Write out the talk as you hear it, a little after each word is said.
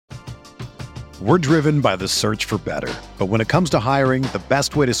We're driven by the search for better. But when it comes to hiring, the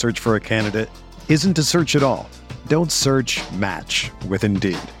best way to search for a candidate isn't to search at all. Don't search, match with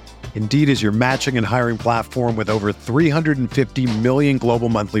Indeed. Indeed is your matching and hiring platform with over 350 million global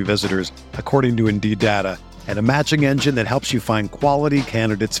monthly visitors, according to Indeed data, and a matching engine that helps you find quality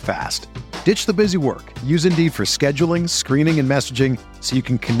candidates fast. Ditch the busy work. Use Indeed for scheduling, screening, and messaging so you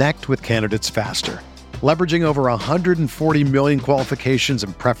can connect with candidates faster. Leveraging over 140 million qualifications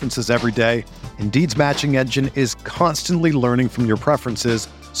and preferences every day, Indeed's matching engine is constantly learning from your preferences,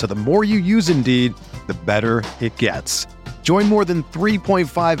 so the more you use Indeed, the better it gets. Join more than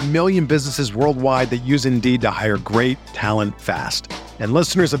 3.5 million businesses worldwide that use Indeed to hire great talent fast. And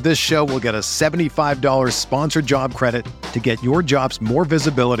listeners of this show will get a $75 sponsored job credit to get your jobs more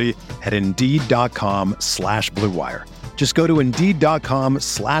visibility at Indeed.com/Blue Wire. Just go to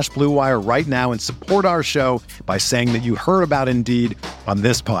Indeed.com/Blue Wire right now and support our show by saying that you heard about Indeed on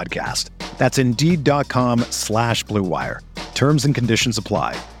this podcast. That's Indeed.com/Blue Wire. Terms and conditions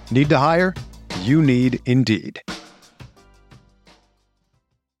apply. Need to hire? You need Indeed.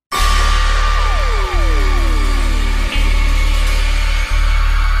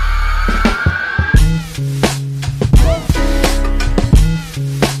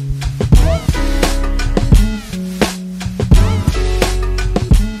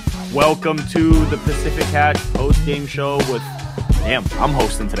 Welcome to the Pacific Hatch post-game show with, I'm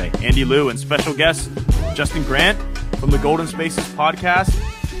hosting today, Andy Liu, and special guest, Justin Grant from the Golden Spaces podcast.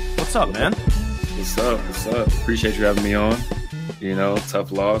 What's up, man? What's up? Appreciate you having me on. You know,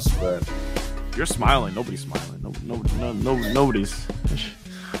 tough loss, but... You're smiling. Nobody's smiling. Nobody's...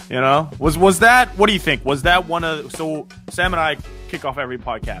 You know? Was that... What do you think? Was that one of... So, Sam and I kick off every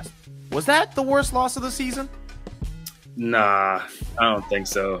podcast. Was that the worst loss of the season? Nah, I don't think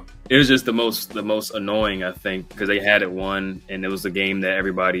so. It was just the most annoying, I think, because they had it won, and it was a game that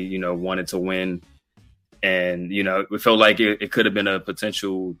everybody, you know, wanted to win. And, you know, it felt like it could have been a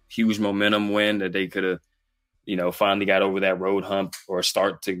potential huge momentum win that they could have, you know, finally got over that road hump or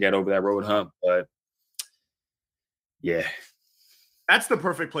start to get over that road hump. But, yeah. That's the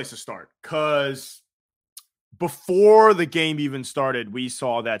perfect place to start, because before the game even started, we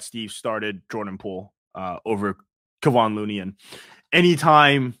saw that Steve started Jordan Poole over Kevon Looney. And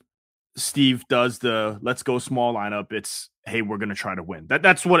anytime Steve does the let's go small lineup, it's, hey, we're going to try to win.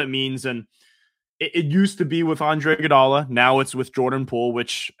 That's what it means. And it used to be with Andre Iguodala. Now it's with Jordan Poole,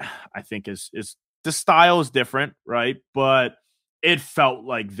 which I think is the style is different, right? But it felt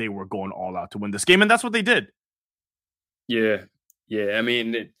like they were going all out to win this game, and that's what they did. Yeah. I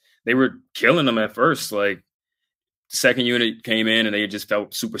mean, they were killing them at first. Like, the second unit came in, and they just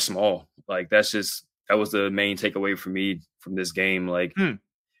felt super small. Like, that was the main takeaway for me from this game. Like,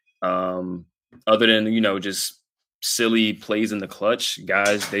 other than, you know, just silly plays in the clutch,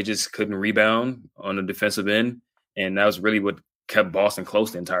 guys, they just couldn't rebound on the defensive end. And that was really what kept Boston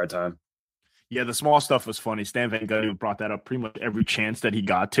close the entire time. Yeah, the small stuff was funny. Stan Van Gundy brought that up pretty much every chance that he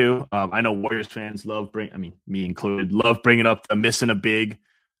got to. I know Warriors fans me included, love bringing up the missing a big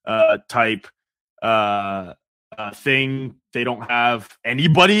type thing. They don't have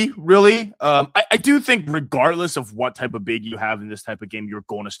anybody really. I do think regardless of what type of big you have in this type of game, you're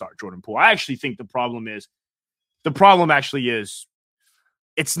going to start Jordan Poole. I actually think the problem actually is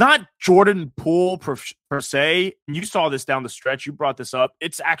it's not Jordan Poole per se. And you saw this down the stretch. You brought this up.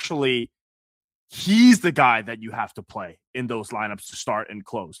 It's actually he's the guy that you have to play in those lineups to start and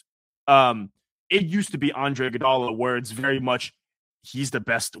close. It used to be Andre Iguodala, where it's very much he's the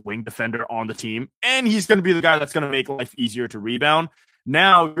best wing defender on the team, and he's going to be the guy that's going to make life easier to rebound.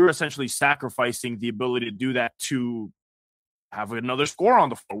 Now you're essentially sacrificing the ability to do that to have another score on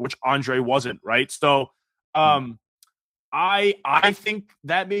the floor, which Andre wasn't, right? So I think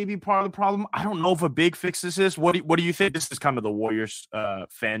that may be part of the problem. I don't know if a big fix this is. What do you think? This is kind of the Warriors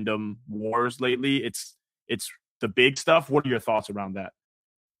fandom wars lately. It's the big stuff. What are your thoughts around that?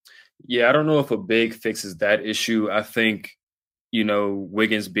 Yeah, I don't know if a big fix is that issue. I think, you know,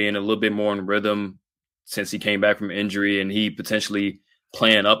 Wiggins being a little bit more in rhythm since he came back from injury, and he potentially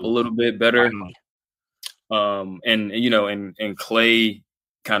playing up a little bit better. And you know, and Clay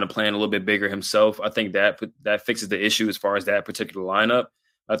kind of playing a little bit bigger himself. I think that fixes the issue as far as that particular lineup.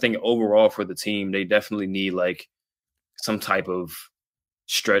 I think overall for the team, they definitely need like some type of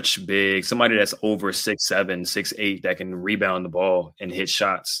stretch big, somebody that's over 6'7", 6'8", that can rebound the ball and hit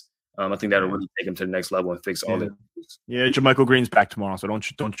shots. I think that'll really take him to the next level and fix all that. Yeah, JaMychal Green's back tomorrow, so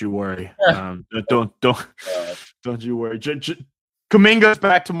don't you worry. Don't you worry. Kuminga's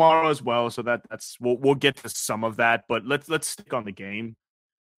back tomorrow as well, so that's we'll get to some of that. But let's stick on the game.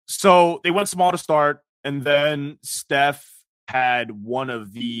 So they went small to start, and then Steph had one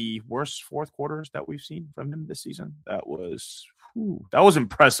of the worst fourth quarters that we've seen from him this season. That was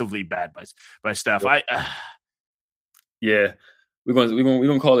impressively bad by Steph. Yeah, we're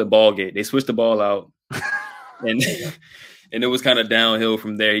gonna call it Ballgate. They switched the ball out, and and it was kind of downhill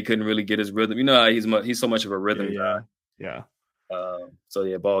from there. He couldn't really get his rhythm. You know how he's so much of a rhythm guy. Yeah. So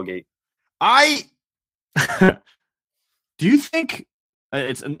yeah, Ballgate. Do you think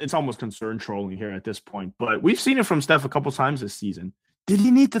it's almost concern trolling here at this point, but we've seen it from Steph a couple times this season. Did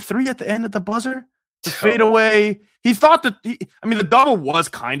he need the three at the end of the buzzer to fade away? He thought that the double was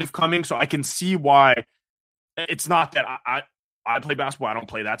kind of coming, so I can see why. It's not that I play basketball. I don't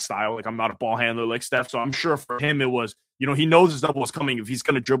play that style. Like, I'm not a ball handler like Steph. So I'm sure for him, it was, he knows his double is coming. If he's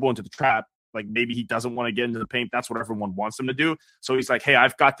going to dribble into the trap, like maybe he doesn't want to get into the paint. That's what everyone wants him to do. So he's like, hey,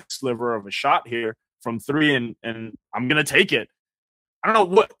 I've got the sliver of a shot here from three and I'm going to take it. I don't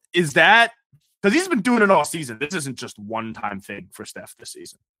know what is that, because he's been doing it all season. This isn't just one-time thing for Steph this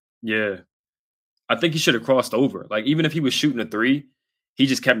season. Yeah. I think he should have crossed over. Like, even if he was shooting a three, he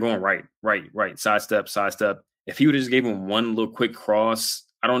just kept going right, sidestep. If he would have just gave him one little quick cross,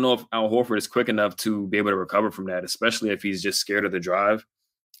 I don't know if Al Horford is quick enough to be able to recover from that, especially if he's just scared of the drive.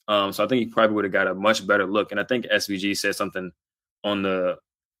 So I think he probably would have got a much better look. And I think SVG said something on the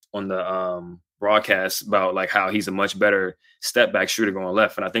broadcast about like how he's a much better step back shooter going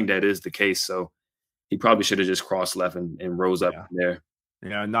left. And I think that is the case. So he probably should have just crossed left and rose up there.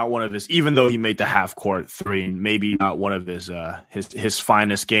 Yeah, not one of his, even though he made the half court three, maybe not one of his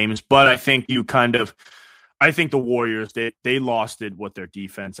finest games. But I think I think the Warriors, they lost it with their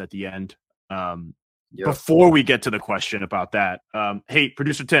defense at the end. Before we get to the question about that, hey,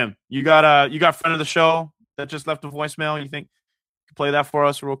 producer Tim, you got friend of the show that just left a voicemail. You think you can play that for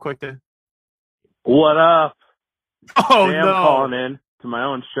us real quick there? What up? Oh, I'm calling in to my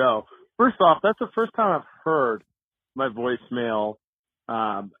own show. First off, that's the first time I've heard my voicemail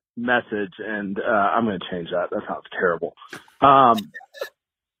message, and I'm going to change that. That sounds terrible.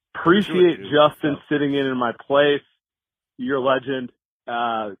 Appreciate Justin sitting in my place. You're a legend.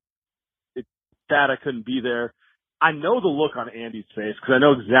 It's sad I couldn't be there. I know the look on Andy's face because I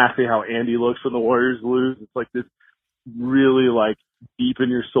know exactly how Andy looks when the Warriors lose. It's like this really like deep in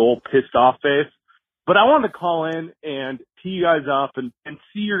your soul, pissed off face. But I wanted to call in and tee you guys up and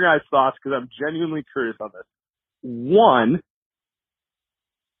see your guys' thoughts because I'm genuinely curious on this. One,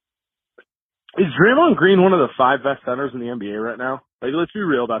 is Draymond Green one of the 5 best centers in the NBA right now? Like, let's be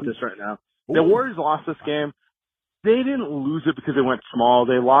real about this right now. The Warriors lost this game. They didn't lose it because they went small.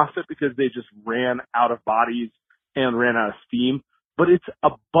 They lost it because they just ran out of bodies and ran out of steam. But it's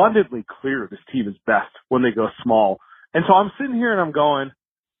abundantly clear this team is best when they go small. And so I'm sitting here and I'm going,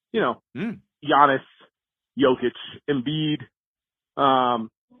 Giannis, Jokic, Embiid,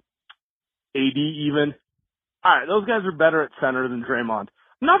 AD even. All right, those guys are better at center than Draymond.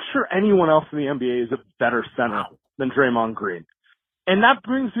 I'm not sure anyone else in the NBA is a better center than Draymond Green. And that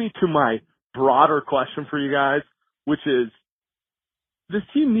brings me to my broader question for you guys, which is, this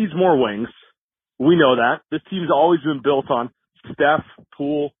team needs more wings. We know that. This team's always been built on Steph,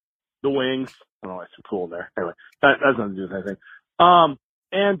 Poole, the wings. I don't know why I said Poole in there. Anyway, that has nothing to do with anything.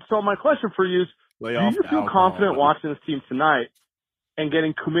 And so my question for you is, do you feel confident watching this team tonight and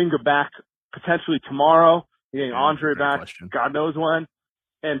getting Kuminga back potentially tomorrow, getting Andre back, God knows when,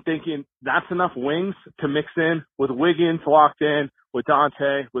 and thinking that's enough wings to mix in with Wiggins locked in, with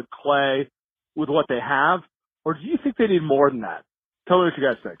Dante, with Clay, with what they have? Or do you think they need more than that? Tell me what you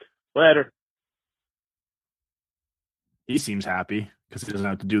guys think. Later. He seems happy because he doesn't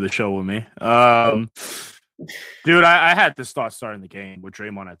have to do the show with me. Dude, I had this thought starting the game with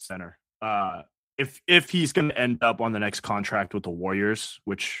Draymond at center. If he's going to end up on the next contract with the Warriors,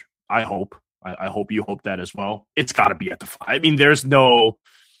 which I hope, I hope you hope that as well, it's got to be at the 5. I mean, the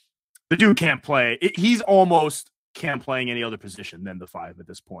dude can't play. He's almost can't play any other position than the 5 at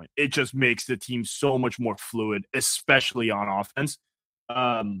this point. It just makes the team so much more fluid, especially on offense.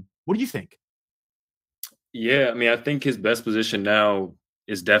 What do you think? Yeah, I mean, I think his best position now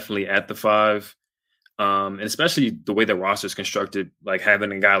is definitely at the 5. And especially the way the roster is constructed, like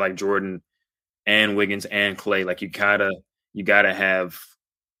having a guy like Jordan and Wiggins and Clay, like you gotta have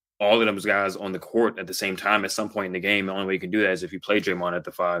all of those guys on the court at the same time at some point in the game. The only way you can do that is if you play Draymond at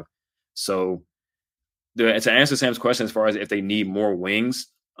the 5. So to answer Sam's question as far as if they need more wings,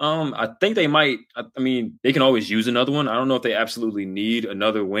 I think they might. I mean, they can always use another one. I don't know if they absolutely need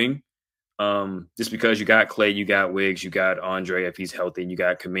another wing. Just because you got Clay, you got Wiggs, you got Andre if he's healthy, and you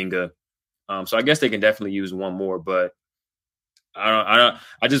got Kuminga. So I guess they can definitely use one more, but I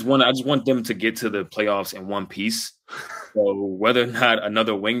just want them to get to the playoffs in one piece. So whether or not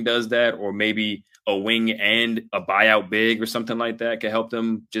another wing does that, or maybe a wing and a buyout big or something like that can help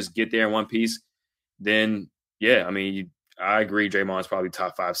them just get there in one piece, then yeah, I mean, I agree. Draymond's probably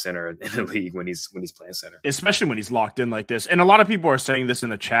top 5 center in the league when he's playing center, especially when he's locked in like this. And a lot of people are saying this in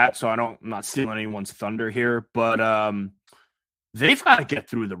the chat, so I'm not stealing anyone's thunder here, but they've got to get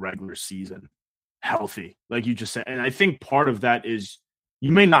through the regular season healthy, like you just said. And I think part of that is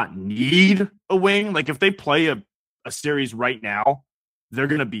you may not need a wing. Like if they play a series right now, they're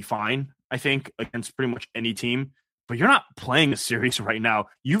going to be fine, I think, against pretty much any team. But you're not playing a series right now.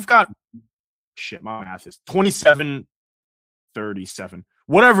 You've got, my math is 27, 37,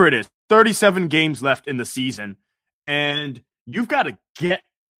 whatever it is, 37 games left in the season. And you've got to get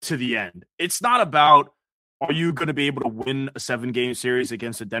to the end. It's not about, are you going to be able to win a 7-game series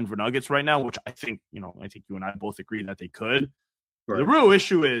against the Denver Nuggets right now, which I think you and I both agree that they could. Right. The real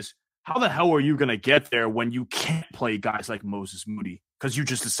issue is, how the hell are you going to get there when you can't play guys like Moses Moody because you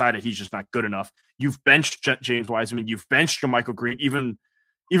just decided he's just not good enough? You've benched James Wiseman. You've benched Michael Green. Even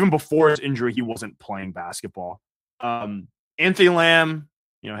before his injury, he wasn't playing basketball. Anthony Lamb,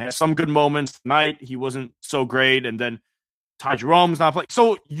 had some good moments tonight. He wasn't so great. And then Ty Jerome's not playing.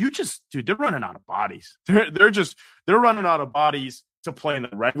 So they're running out of bodies. They're running out of bodies to play in the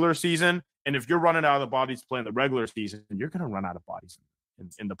regular season. And if you're running out of the bodies to play in the regular season, you're going to run out of bodies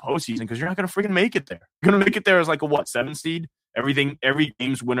in the postseason because you're not going to freaking make it there. You're going to make it there as like a 7 seed? Every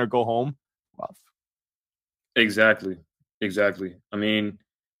game's winner go home. Rough. Exactly. I mean,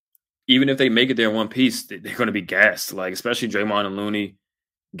 even if they make it there in one piece, they're going to be gassed. Like, especially Draymond and Looney,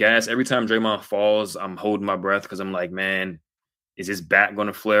 gassed. Every time Draymond falls, I'm holding my breath because I'm like, man, is his back going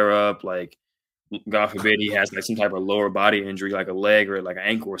to flare up? Like, God forbid he has like some type of lower body injury, like a leg or like an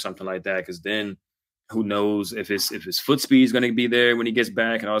ankle or something like that. Because then, who knows if his foot speed is going to be there when he gets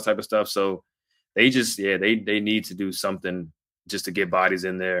back and all this type of stuff. So they just they need to do something just to get bodies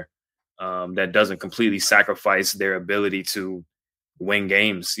in there that doesn't completely sacrifice their ability to win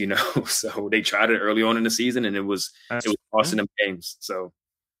games. So they tried it early on in the season and it was costing them games. So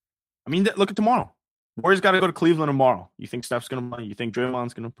I mean, look at tomorrow. Warriors got to go to Cleveland tomorrow. You think Steph's going to play? You think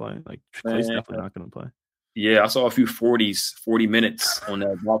Draymond's going to play? Like, Clay's definitely not going to play. Yeah, I saw a few 40 minutes on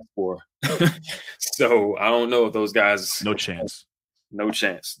that box score. So I don't know if those guys. No chance. I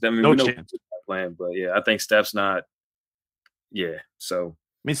mean, no chance. Playing, but yeah, I think Steph's not. Yeah, so.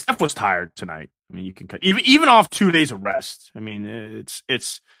 I mean, Steph was tired tonight. I mean, you can cut even off 2 days of rest. I mean,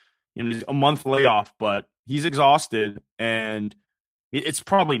 it's a month layoff, but he's exhausted, and it's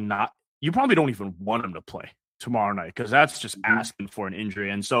probably not. You probably don't even want him to play tomorrow night because that's just asking for an injury.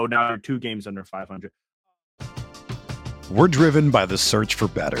 And so now you're 2 games under 500. We're driven by the search for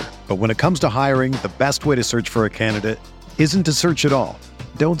better, but when it comes to hiring, the best way to search for a candidate isn't to search at all.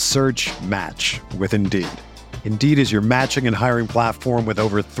 Don't search. Match with Indeed. Indeed is your matching and hiring platform with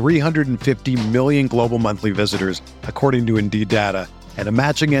over 350 million global monthly visitors, according to Indeed data, and a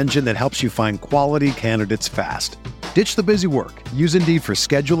matching engine that helps you find quality candidates fast. Ditch the busy work. Use Indeed for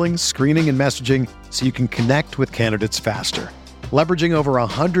scheduling, screening, and messaging so you can connect with candidates faster. Leveraging over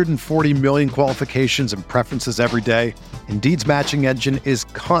 140 million qualifications and preferences every day, Indeed's matching engine is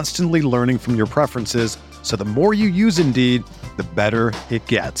constantly learning from your preferences, so the more you use Indeed, the better it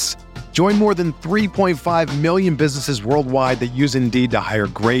gets. Join more than 3.5 million businesses worldwide that use Indeed to hire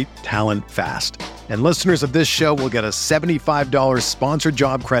great talent fast. And listeners of this show will get a $75 sponsored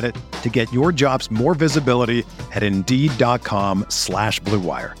job credit to get your jobs more visibility at Indeed.com/Blue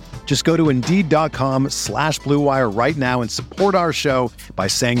Wire. Just go to Indeed.com/Blue Wire right now and support our show by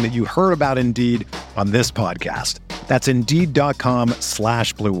saying that you heard about Indeed on this podcast. That's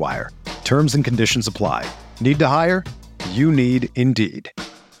Indeed.com/Blue Wire. Terms and conditions apply. Need to hire? You need Indeed.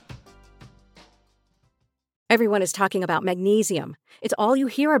 Everyone is talking about magnesium. It's all you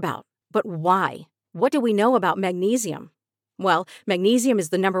hear about. But why? What do we know about magnesium? Well, magnesium is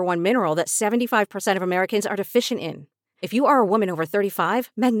the #1 mineral that 75% of Americans are deficient in. If you are a woman over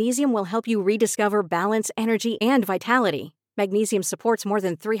 35, magnesium will help you rediscover balance, energy, and vitality. Magnesium supports more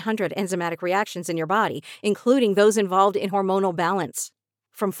than 300 enzymatic reactions in your body, including those involved in hormonal balance.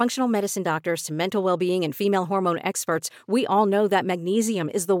 From functional medicine doctors to mental well-being and female hormone experts, we all know that magnesium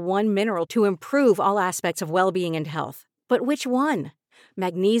is the one mineral to improve all aspects of well-being and health. But which one?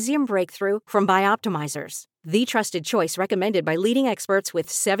 Magnesium Breakthrough from Bioptimizers, the trusted choice recommended by leading experts with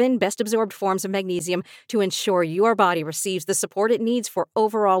 7 best-absorbed forms of magnesium to ensure your body receives the support it needs for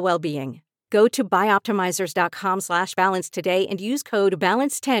overall well-being. Go to bioptimizers.com/balance today and use code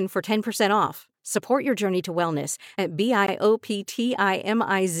BALANCE10 for 10% off. Support your journey to wellness at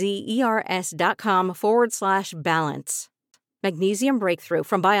bioptimizers.com/balance. Magnesium Breakthrough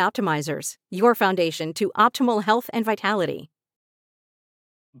from Bioptimizers, your foundation to optimal health and vitality.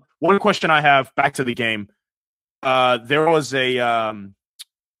 One question I have back to the game. There was I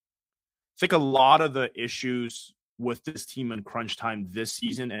think a lot of the issues with this team in crunch time this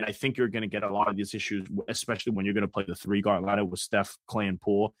season, and I think you're going to get a lot of these issues, especially when you're going to play the 3-guard lineup with Steph, Clay, and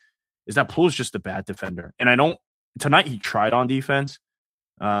Poole, is that Poole's just a bad defender. And tonight he tried on defense,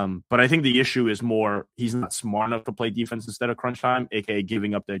 but I think the issue is more he's not smart enough to play defense instead of crunch time, aka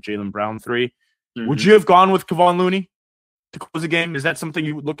giving up that Jaylen Brown 3. Mm-hmm. Would you have gone with Kevon Looney to close the game? Is that something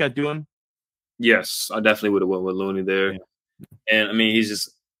you would look at doing? Yes, I definitely would have went with Looney there. Yeah. And, I mean, he's just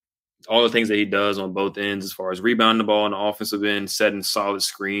 – all the things that he does on both ends as far as rebounding the ball on the offensive end, setting solid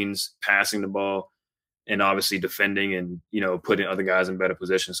screens, passing the ball, and obviously defending and, putting other guys in better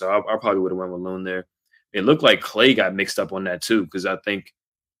position. So I probably would have went with Loon there. It looked like Clay got mixed up on that too, because I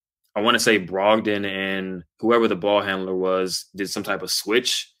want to say Brogdon and whoever the ball handler was did some type of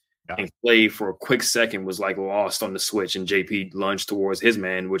switch. Yeah. And Clay for a quick second was like lost on the switch, and JP lunged towards his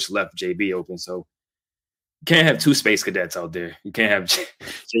man, which left JB open. So you can't have two space cadets out there. You can't have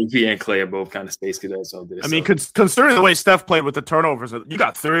JP and Clay are both kind of space cadets out there. I mean, considering the way Steph played with the turnovers, you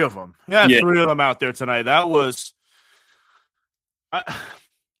got 3 of them. Yeah, 3 of them out there tonight. That was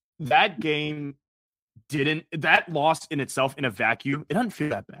that game that loss in itself in a vacuum, it doesn't feel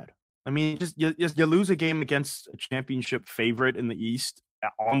that bad. I mean, you lose a game against a championship favorite in the East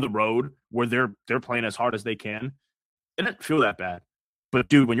on the road where they're playing as hard as they can. It doesn't feel that bad. But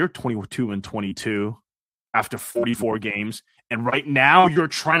dude, when you're 22-22 after 44 games, and right now you're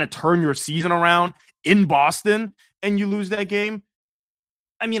trying to turn your season around in Boston and you lose that game,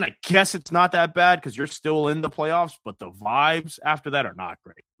 I mean, I guess it's not that bad because you're still in the playoffs, but the vibes after that are not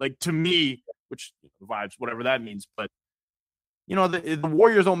great. Like, to me, which vibes, whatever that means, but the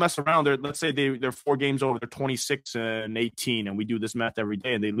Warriors don't mess around. Let's say they're 4 games over, they're 26-18, and we do this math every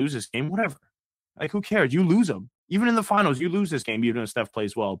day, and they lose this game, whatever. Like, who cares? You lose them. Even in the finals, you lose this game, even if Steph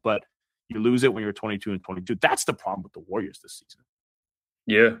plays well, but you lose it when you're 22-22. That's the problem with the Warriors this season.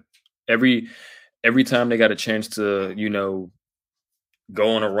 Yeah. Every time they got a chance to, go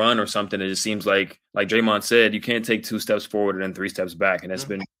on a run or something, it just seems like Draymond said, you can't take 2 steps forward and then 3 steps back. And that's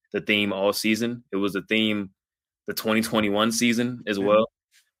been the theme all season. It was the theme the 2021 season as well.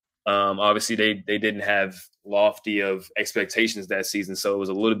 Obviously, they didn't have lofty of expectations that season, so it was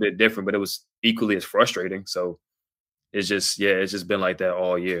a little bit different, but it was equally as frustrating. So it's just been like that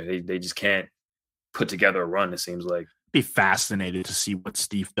all year. They just can't put together a run, it seems like. Be fascinated to see what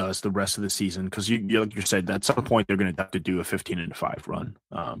Steve does the rest of the season, because you like you said, at some point they're going to have to do a 15-5 run,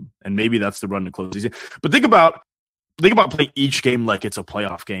 and maybe that's the run to close the season. But think about playing each game like it's a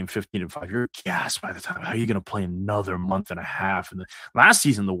playoff game, 15-5. You're gassed by the time. How are you going to play another month and a half? And last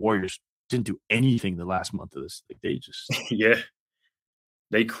season, the Warriors didn't do anything the last month of this. Like, they just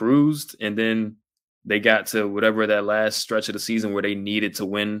they cruised, and then they got to whatever that last stretch of the season where they needed to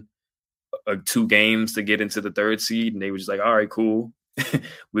win 2 games to get into the 3rd seed, and they were just like, all right, cool.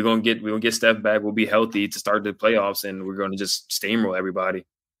 we're gonna get Steph back. We'll be healthy to start the playoffs, and we're gonna just steamroll everybody.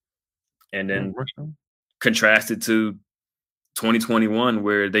 And then contrasted to 2021,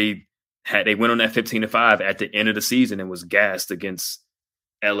 where they went on that 15-5 at the end of the season and was gassed against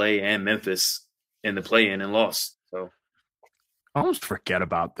LA and Memphis in the play-in and lost. So I almost forget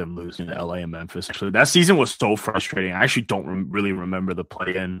about them losing to LA and Memphis. Actually, that season was so frustrating. I actually don't really remember the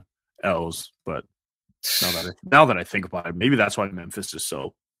play-in L's, but now that I think about it, maybe that's why Memphis is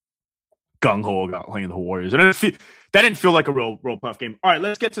so gung-ho about playing the Warriors. And that didn't feel like a real playoff game. All right,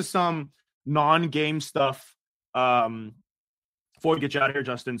 let's get to some non-game stuff before we get you out of here,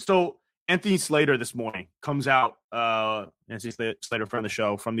 Justin. So Anthony Slater this morning comes out, Anthony Slater, friend of the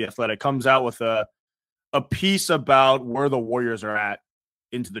show from The Athletic, comes out with a piece about where the Warriors are at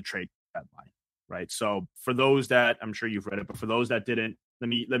into the trade deadline, right? So for those that, I'm sure you've read it, but for those that didn't, let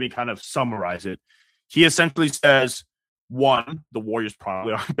me kind of summarize it. He essentially says, 1, the Warriors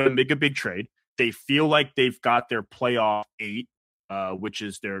probably are going to make a big trade. They feel like they've got their playoff 8, which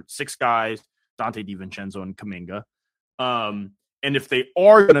is their 6 guys, Dante DiVincenzo and Kuminga. And if they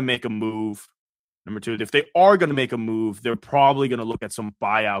are going to make a move, number 2, if they are going to make a move, they're probably going to look at some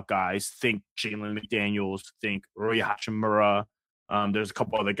buyout guys. Think Jalen McDaniels, think Rui Hachimura. There's a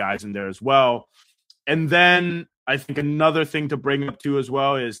couple other guys in there as well. And then I think another thing to bring up too as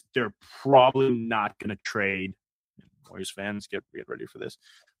well is they're probably not going to trade. Warriors fans, get ready for this.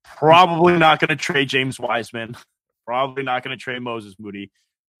 Probably not going to trade James Wiseman. Probably not going to trade Moses Moody.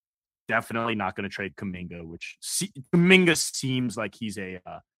 Definitely not going to trade Kuminga, which Kuminga seems like he's a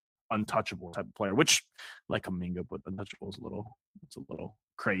untouchable type of player, which like Kuminga, but untouchable is a little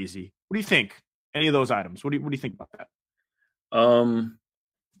crazy. What do you think? Any of those items? What do you think about that?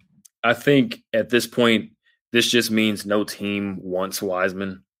 I think at this point, this just means no team wants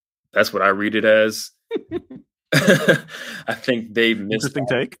Wiseman. That's what I read it as. I think they missed Interesting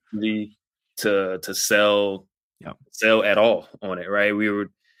take. to sell at all on it, right? We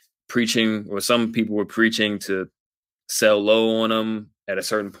were preaching, or some people were preaching to sell low on them at a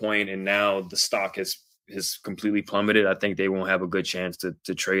certain point, and now the stock has completely plummeted. I think they won't have a good chance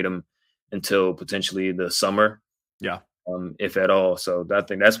to trade them until potentially the summer. Yeah. If at all. So I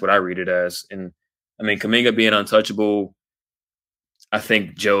think that's what I read it as. And I mean, Kuminga being untouchable, I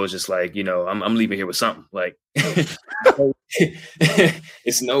think Joe is just like, I'm leaving here with something. Like, it's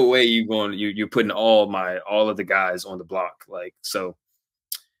no way you're putting all of the guys on the block. Like, so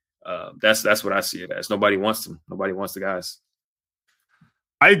that's what I see it as. Nobody wants them. Nobody wants the guys.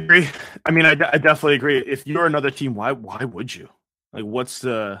 I agree. I mean, I definitely agree. If you're another team, why would you? Like, what's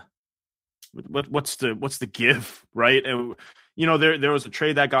the give, right? And there was a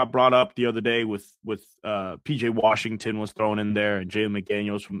trade that got brought up the other day with PJ Washington was thrown in there, and Jalen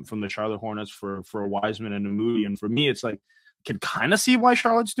McDaniels from the Charlotte Hornets for a Wiseman and a Moody. And for me, it's like, can kind of see why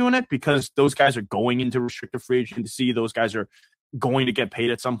Charlotte's doing it, because those guys are going into restricted free agency. Those guys are going to get paid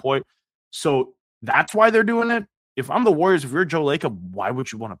at some point. So that's why they're doing it. If I'm the Warriors, if you're Joe Lacob, why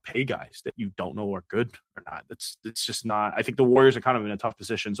would you want to pay guys that you don't know are good or not? It's just not. I think the Warriors are kind of in a tough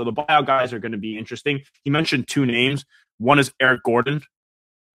position. So the buyout guys are going to be interesting. He mentioned two names. One is Eric Gordon.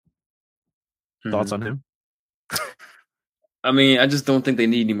 Thoughts on him? I mean, I just don't think they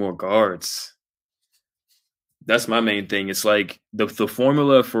need any more guards. That's my main thing. It's like the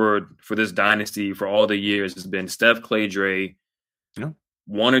formula for this dynasty for all the years has been Steph, Clay, Dre,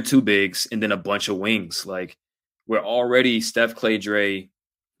 one or two bigs, and then a bunch of wings. Like, we're already Steph, Clay, Dre.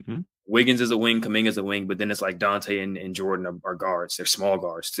 Wiggins is a wing, Kuminga is a wing, but then it's like Dante and Jordan are guards. They're small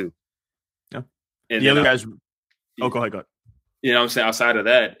guards too. Yeah. And the other guys. Oh, go ahead. You know what I'm saying? Outside of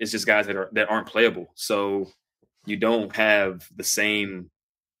that, it's just guys that aren't playable. So you don't have the same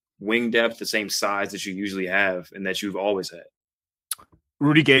wing depth, the same size that you usually have and that you've always had.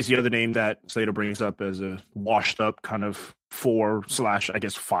 Rudy Gay's the other name that Slater brings up as a washed up kind of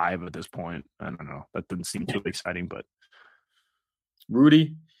 4/5 at this point. I don't know. That doesn't seem too exciting, but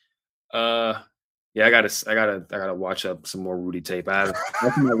Rudy, I gotta watch up some more Rudy tape.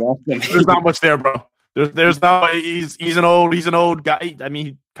 There's not much there, bro. There's not. He's an old guy. I mean,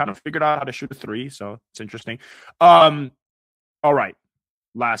 he kind of figured out how to shoot a three, so it's interesting. All right.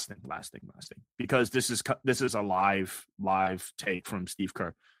 Last thing, because this is a live take from Steve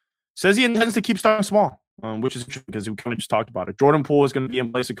Kerr. Says he intends to keep starting small, which is interesting because we kind of just talked about it. Jordan Poole is going to be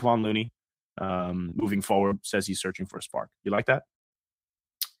in place of Kevon Looney moving forward. Says he's searching for a spark. You like that?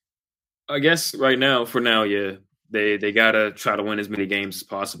 I guess for now, yeah. They gotta try to win as many games as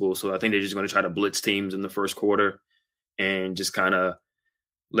possible. So I think they're just going to try to blitz teams in the first quarter and just kind of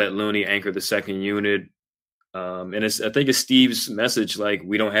let Looney anchor the second unit. And I think it's Steve's message, like,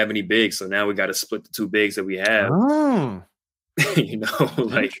 we don't have any bigs, so now we got to split the two bigs that we have. Oh.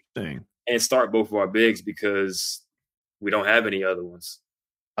 And start both of our bigs because we don't have any other ones.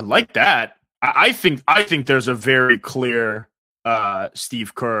 I like that. I think there's a very clear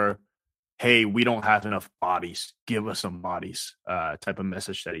Steve Kerr, hey, we don't have enough bodies, give us some bodies type of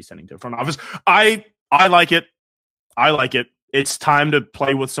message that he's sending to the front office. I like it. It's time to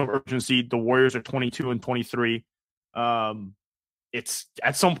play with some urgency. The Warriors are 22 and 23. It's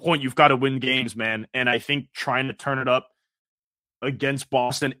at some point you've got to win games, man. And I think trying to turn it up against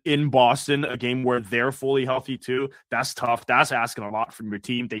Boston in Boston, a game where they're fully healthy too, that's tough. That's asking a lot from your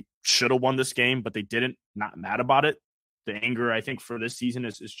team. They should have won this game, but they didn't. Not mad about it. The anger, I think, for this season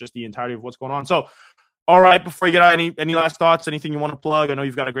is just the entirety of what's going on. So, all right, before you get out, any last thoughts? Anything you want to plug? I know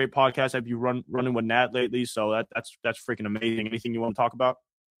you've got a great podcast. Have you running with Nat lately? So that's freaking amazing. Anything you want to talk about?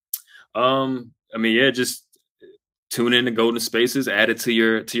 I mean, yeah, just tune in to Golden Spaces. Add it to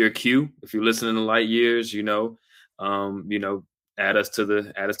your queue. If you're listening to Light Years, add us to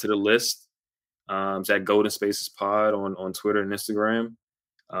the list. It's at Golden Spaces Pod on Twitter and Instagram.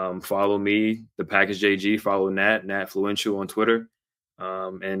 Follow me, the Package JG. Follow Nat Fluential on Twitter.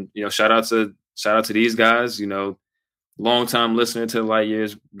 And shout out to these guys. Long time listener to the Light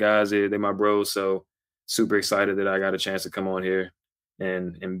Years guys. They're my bros. So super excited that I got a chance to come on here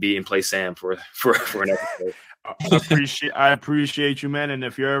and play Sam for an episode. I appreciate you, man. And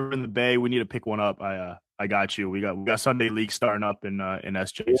if you're ever in the Bay, we need to pick one up. I got you. We got Sunday League starting up in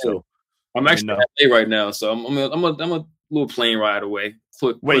SJ. Yeah. So I'm actually in LA right now. So I'm a little plane ride away.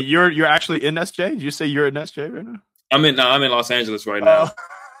 Wait, you're actually in SJ? Did you say you're in SJ right now? I'm in Los Angeles right now.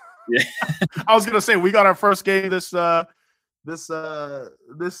 Yeah. I was gonna say we got our first game this this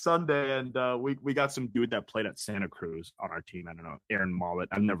Sunday, and we got some dude that played at Santa Cruz on our team. I don't know, Aaron Mollett.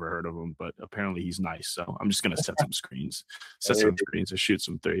 I've never heard of him, but apparently he's nice. So I'm just gonna set some screens and shoot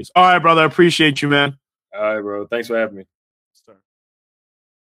some threes. All right, brother. I appreciate you, man. All right, bro. Thanks for having me.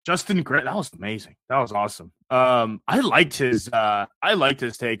 Justin Grant, that was amazing. That was awesome. I liked his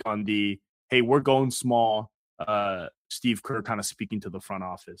take on the hey, we're going small. Steve Kerr kind of speaking to the front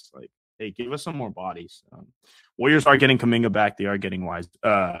office, like, hey, give us some more bodies. Warriors are getting Kuminga back. They are getting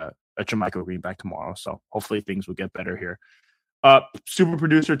Jermichael Green back tomorrow. So hopefully things will get better here. Super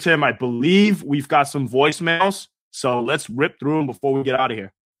producer Tim, I believe we've got some voicemails. So let's rip through them before we get out of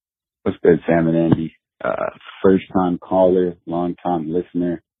here. What's good, Sam and Andy? First time caller, long time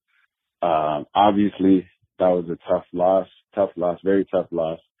listener. Obviously that was a tough loss, very tough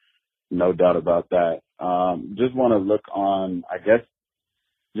loss. No doubt about that. Just want to look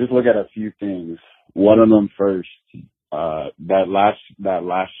at a few things. One of them first, that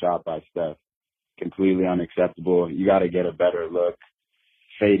last shot by Steph, completely unacceptable. You got to get a better look,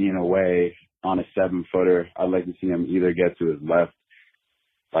 fading away on a 7-footer. I'd like to see him either get to his left,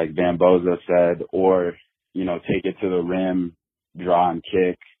 like Van Boza said, or, take it to the rim, draw and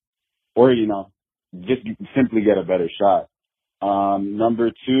kick, or, just simply get a better shot.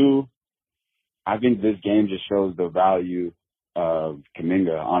 Number two, I think this game just shows the value of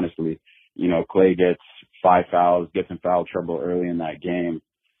Kuminga, honestly. Clay gets 5 fouls, gets in foul trouble early in that game.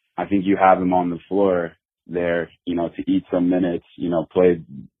 I think you have him on the floor there, to eat some minutes, play,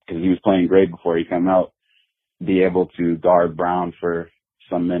 because he was playing great before he came out, be able to guard Brown for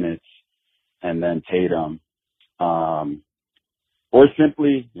some minutes and then Tatum. Or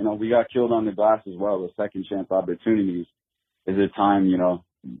simply, we got killed on the glass as well with second chance opportunities. Is it time,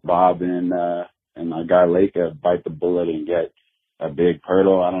 Bob and my guy Leka bite the bullet and get a big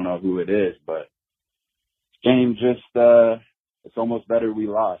hurdle? I don't know who it is, but game just, it's almost better we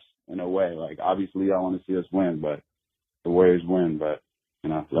lost in a way. Like, obviously I want to see us win, but the Warriors win. But,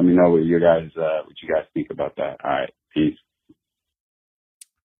 let me know what you guys think about that. All right. Peace.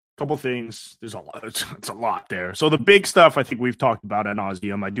 Couple things. There's a lot. It's a lot there. So the big stuff I think we've talked about ad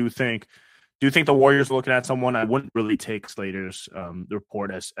nauseum. I do think the Warriors are looking at someone. I wouldn't really take Slater's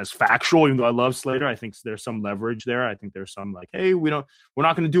report as factual, even though I love Slater. I think there's some leverage there. I think there's some like, hey, we're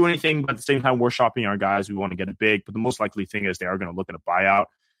not going to do anything, but at the same time, we're shopping our guys. We want to get it big. But the most likely thing is they are going to look at a buyout.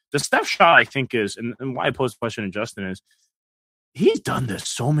 The Steph shot, I think, is, and why I posed the question to Justin is, he's done this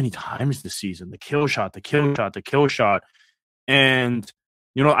so many times this season. The kill shot. And,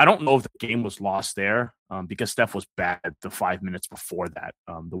 I don't know if the game was lost there because Steph was bad the 5 minutes before that.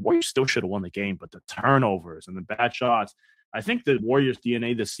 The Warriors still should have won the game, but the turnovers and the bad shots, I think the Warriors'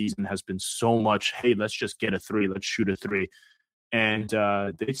 DNA this season has been so much, hey, let's just get a three, let's shoot a three. And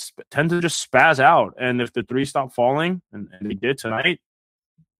they tend to just spaz out. And if the three stop falling, and they did tonight,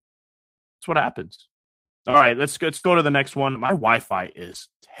 that's what happens. All right, let's go to the next one. My Wi-Fi is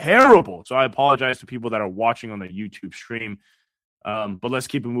terrible, so I apologize to people that are watching on the YouTube stream. But let's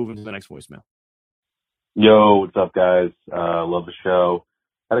keep it moving to the next voicemail. Yo, what's up, guys? Love the show.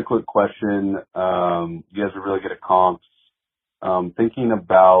 Had a quick question. You guys are really good at comps. Thinking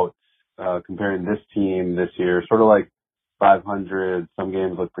about comparing this team this year, sort of like 500. Some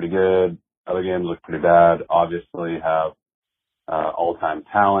games look pretty good. Other games look pretty bad. Obviously have all-time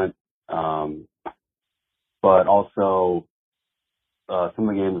talent. But also some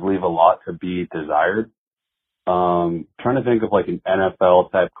of the games leave a lot to be desired. Trying to think of like an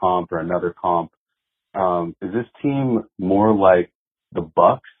NFL type comp or another comp. Is this team more like the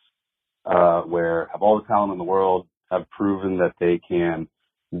Bucks, where have all the talent in the world, have proven that they can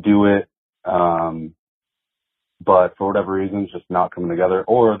do it, but for whatever reason, it's just not coming together?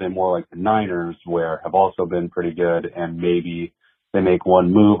 Or are they more like the Niners, where have also been pretty good and maybe they make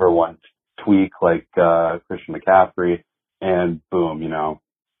one move or one tweak like Christian McCaffrey and boom,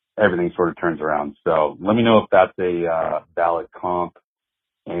 everything sort of turns around. So let me know if that's a valid comp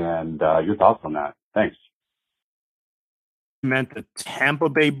and your thoughts on that. Thanks. Meant the Tampa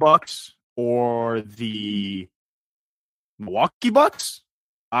Bay Bucks or the Milwaukee Bucks?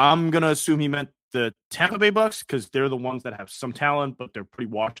 I'm going to assume he meant the Tampa Bay Bucks because they're the ones that have some talent, but they're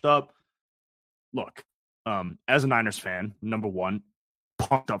pretty washed up. Look, as a Niners fan, number one,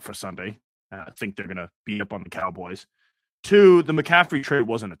 pumped up for Sunday. I think they're going to beat up on the Cowboys. Two, the McCaffrey trade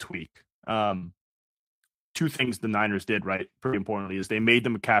wasn't a tweak. Two things the Niners did, right, pretty importantly, is they made the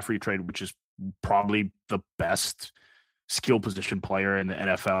McCaffrey trade, which is probably the best skill position player in the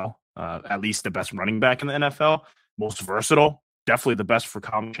NFL, at least the best running back in the NFL, most versatile, definitely the best for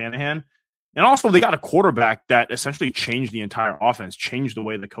Kyle Shanahan. And also, they got a quarterback that essentially changed the entire offense, changed the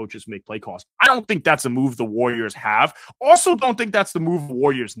way the coaches make play calls. I don't think that's a move the Warriors have. Also, don't think that's the move the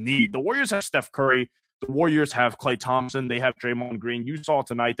Warriors need. The Warriors have Steph Curry. The Warriors have Klay Thompson. They have Draymond Green. You saw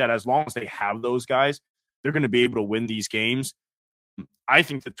tonight that as long as they have those guys, they're going to be able to win these games. I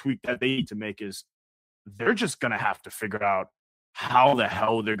think the tweak that they need to make is they're just going to have to figure out how the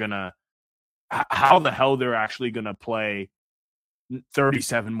hell they're actually going to play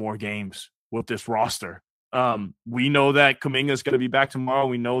 37 more games with this roster. We know that Kuminga is going to be back tomorrow.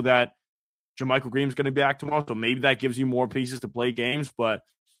 We know that JaMychal Green's going to be back tomorrow. So maybe that gives you more pieces to play games. But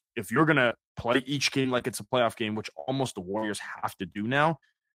if you're going to play each game like it's a playoff game, which almost the Warriors have to do now,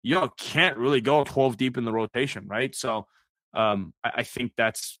 you can't really go 12 deep in the rotation, right? So I think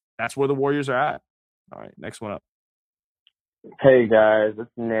that's where the Warriors are at. All right, next one up. Hey guys, it's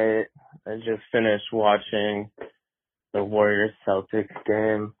Nate. I just finished watching the Warriors Celtics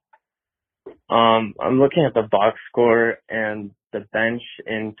game. I'm looking at the box score, and the bench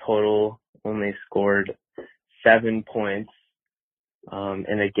in total only scored 7 points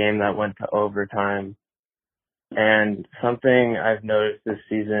in a game that went to overtime. And something I've noticed this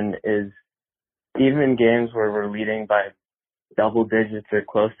season is even games where we're leading by double digits or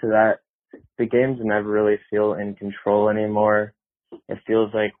close to that, the games never really feel in control anymore. It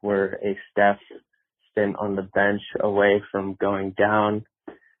feels like we're a Steph stint on the bench away from going down.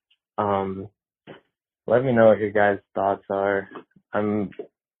 Let me know what your guys' thoughts are. I'm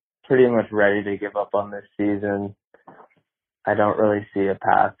pretty much ready to give up on this season. I don't really see a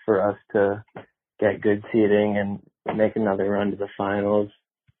path for us to get good seeding and make another run to the finals.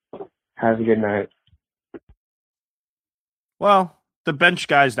 Have a good night. Well, the bench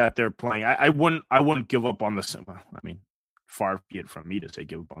guys that they're playing, I wouldn't give up on the. I mean, far be it from me to say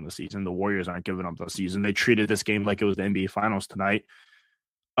give up on the season. The Warriors aren't giving up the season. They treated this game like it was the NBA Finals tonight.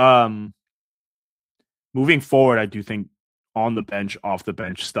 Moving forward, I do think on the bench, off the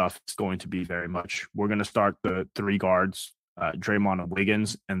bench stuff is going to be very much. We're going to start the 3 guards, Draymond and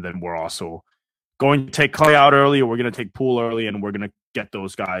Wiggins, and then we're also going to take Klay out early, or we're going to take Poole early, and we're going to get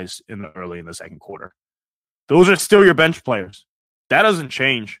those guys early in the second quarter. Those are still your bench players. That doesn't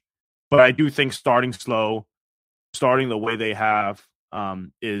change, but I do think starting slow, starting the way they have,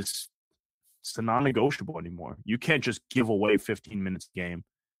 it's a non-negotiable anymore. You can't just give away 15 minutes a game.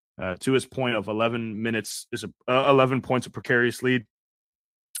 To his point of 11 minutes is 11 points of precarious lead.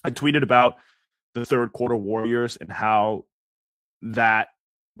 I tweeted about the third quarter Warriors and how that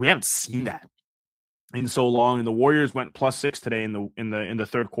we haven't seen that in so long. And the Warriors went +6 today in the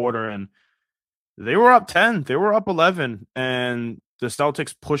third quarter, and they were up 10, they were up 11, and the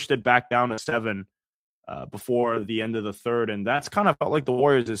Celtics pushed it back down to 7 before the end of the third. And that's kind of felt like the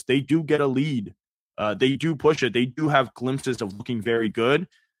Warriors is they do get a lead. They do push it. They do have glimpses of looking very good.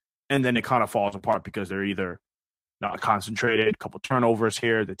 And then it kind of falls apart because they're either not concentrated, a couple turnovers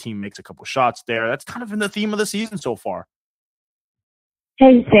here, the team makes a couple shots there. That's kind of been the theme of the season so far.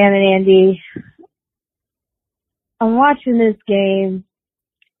 Hey, Sam and Andy. I'm watching this game,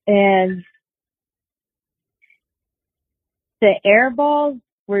 and the air balls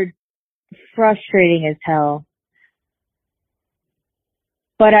were frustrating as hell.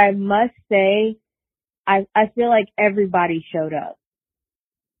 But I must say, I feel like everybody showed up.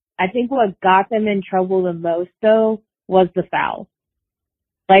 I think what got them in trouble the most, though, was the foul.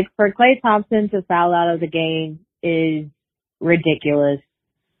 Like, for Klay Thompson to foul out of the game is ridiculous.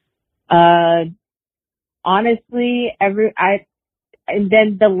 Honestly, and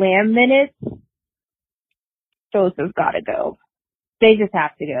then the Lamb minutes, those have got to go. They just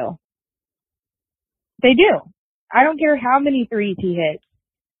have to go. They do. I don't care how many threes he hits.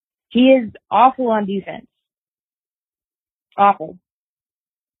 He is awful on defense. Awful.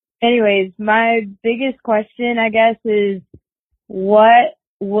 Anyways, my biggest question, I guess, is what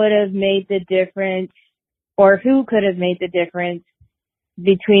would have made the difference, or who could have made the difference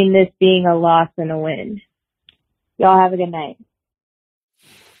between this being a loss and a win? Y'all have a good night.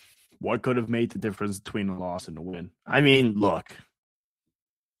 What could have made the difference between a loss and a win? I mean, look,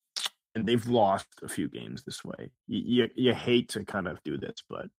 and they've lost a few games this way. You hate to kind of do this,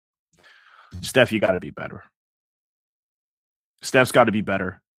 but Steph, you got to be better. Steph's got to be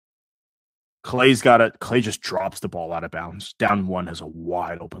better. Klay just drops the ball out of bounds. Down 1 has a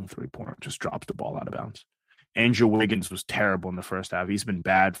wide open 3-pointer, just drops the ball out of bounds. Andrew Wiggins was terrible in the first half. He's been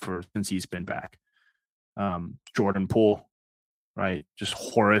bad since he's been back. Jordan Poole, right? Just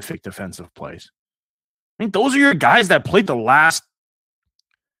horrific defensive plays. I mean, those are your guys that played the last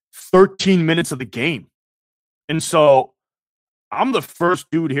 13 minutes of the game. And so I'm the first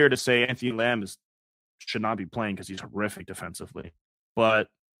dude here to say Anthony Lamb should not be playing because he's horrific defensively. But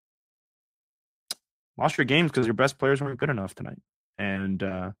Lost your games because your best players weren't good enough tonight. And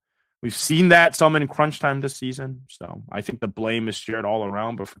we've seen that some in crunch time this season. So I think the blame is shared all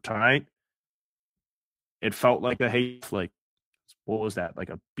around. But for tonight, it felt like what was that? Like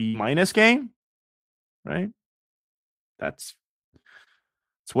a B- game, right? That's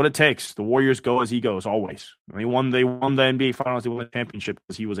what it takes. The Warriors go as he goes always. They won the NBA Finals. They won the championship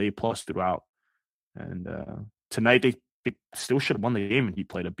because he was A+ throughout. And tonight they still should have won the game and he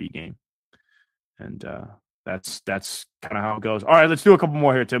played a B game. And that's kind of how it goes. All right, let's do a couple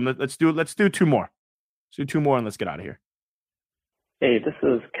more here, Tim. Let's do 2 more. Let's do 2 more and let's get out of here. Hey, this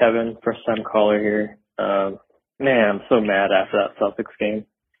is Kevin, first time caller here. Man, I'm so mad after that Celtics game.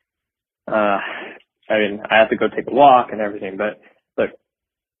 I mean, I have to go take a walk and everything, but look,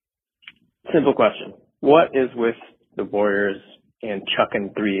 simple question. What is with the Warriors and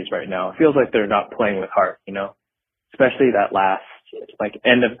chucking threes right now? It feels like they're not playing with heart, especially that last,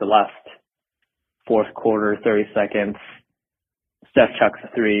 end of the last fourth quarter, 30 seconds. Steph chucks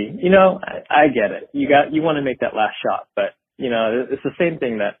a 3. I get it. You want to make that last shot, but it's the same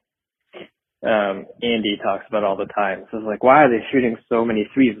thing that Andy talks about all the time. So it's like, why are they shooting so many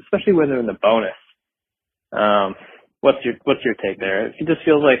threes, especially when they're in the bonus? What's your take there? It just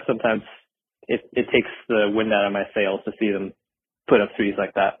feels like sometimes it takes the wind out of my sails to see them put up threes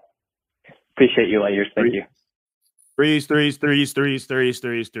like that. Appreciate you, Lightyears. Thank you. Threes.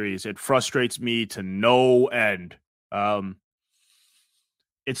 It frustrates me to no end.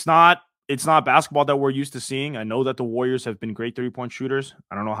 It's not basketball that we're used to seeing. I know that the Warriors have been great 3-point shooters.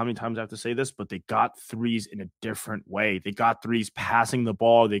 I don't know how many times I have to say this, but they got threes in a different way. They got threes passing the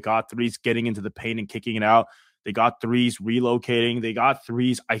ball. They got threes getting into the paint and kicking it out. They got threes relocating. They got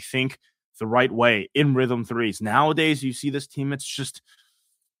threes, I think, the right way, in rhythm threes. Nowadays, you see this team, it's just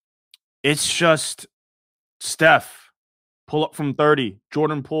Steph, pull up from 30,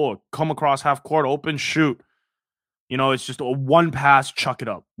 Jordan Poole, come across half court, open, shoot. It's just a one pass, chuck it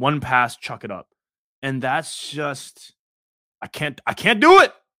up. One pass, chuck it up. And that's just, I can't do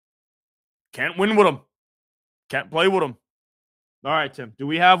it. Can't win with them. Can't play with them. All right, Tim, do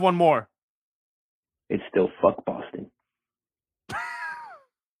we have one more? It's still fuck Boston.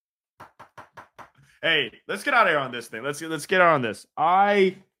 Hey, let's get out of here on this thing. Let's get out on this.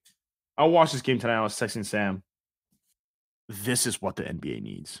 I watched this game tonight. I was texting Sam. This is what the NBA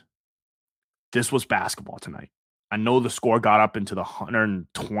needs. This was basketball tonight. I know the score got up into the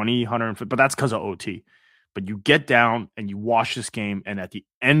 120, 150, but that's because of OT. But you get down and you watch this game, and at the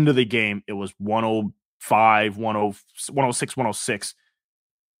end of the game, it was 105, 106, 106.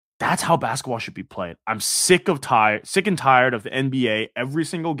 That's how basketball should be played. I'm sick and tired of the NBA every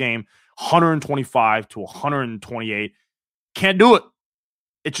single game, 125 to 128. Can't do it.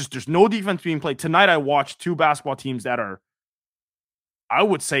 It's just there's no defense being played. Tonight I watched 2 basketball teams that are, I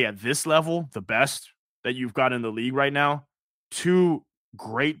would say at this level, the best that you've got in the league right now. 2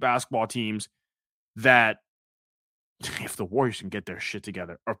 great basketball teams that, if the Warriors can get their shit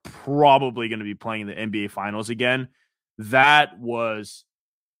together, are probably going to be playing the NBA Finals again. That was,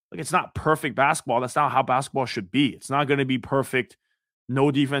 it's not perfect basketball. That's not how basketball should be. It's not going to be perfect.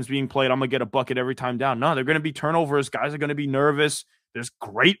 No defense being played. I'm going to get a bucket every time down. No, they're going to be turnovers. Guys are going to be nervous. There's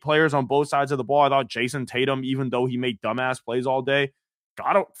great players on both sides of the ball. I thought Jason Tatum, even though he made dumbass plays all day,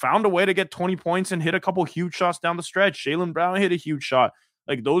 found a way to get 20 points and hit a couple huge shots down the stretch. Jaylen Brown hit a huge shot.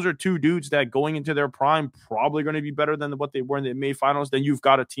 Those are 2 dudes that going into their prime probably going to be better than what they were in the NBA Finals. Then you've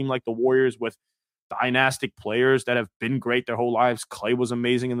got a team like the Warriors with dynastic players that have been great their whole lives. Clay was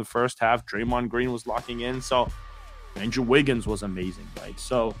amazing in the first half. Draymond Green was locking in. So Andrew Wiggins was amazing, right?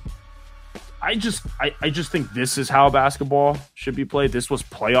 So I just think this is how basketball should be played. This was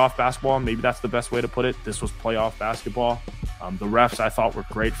playoff basketball. Maybe that's the best way to put it. This was playoff basketball. The refs, I thought, were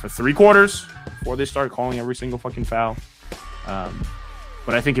great for 3 quarters before they started calling every single fucking foul.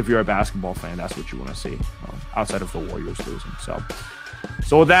 But I think if you're a basketball fan, that's what you want to see, outside of the Warriors losing.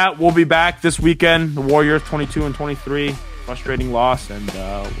 So with that, we'll be back this weekend. The Warriors 22-23, frustrating loss, and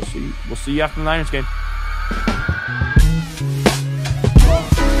we'll see you after the Niners game.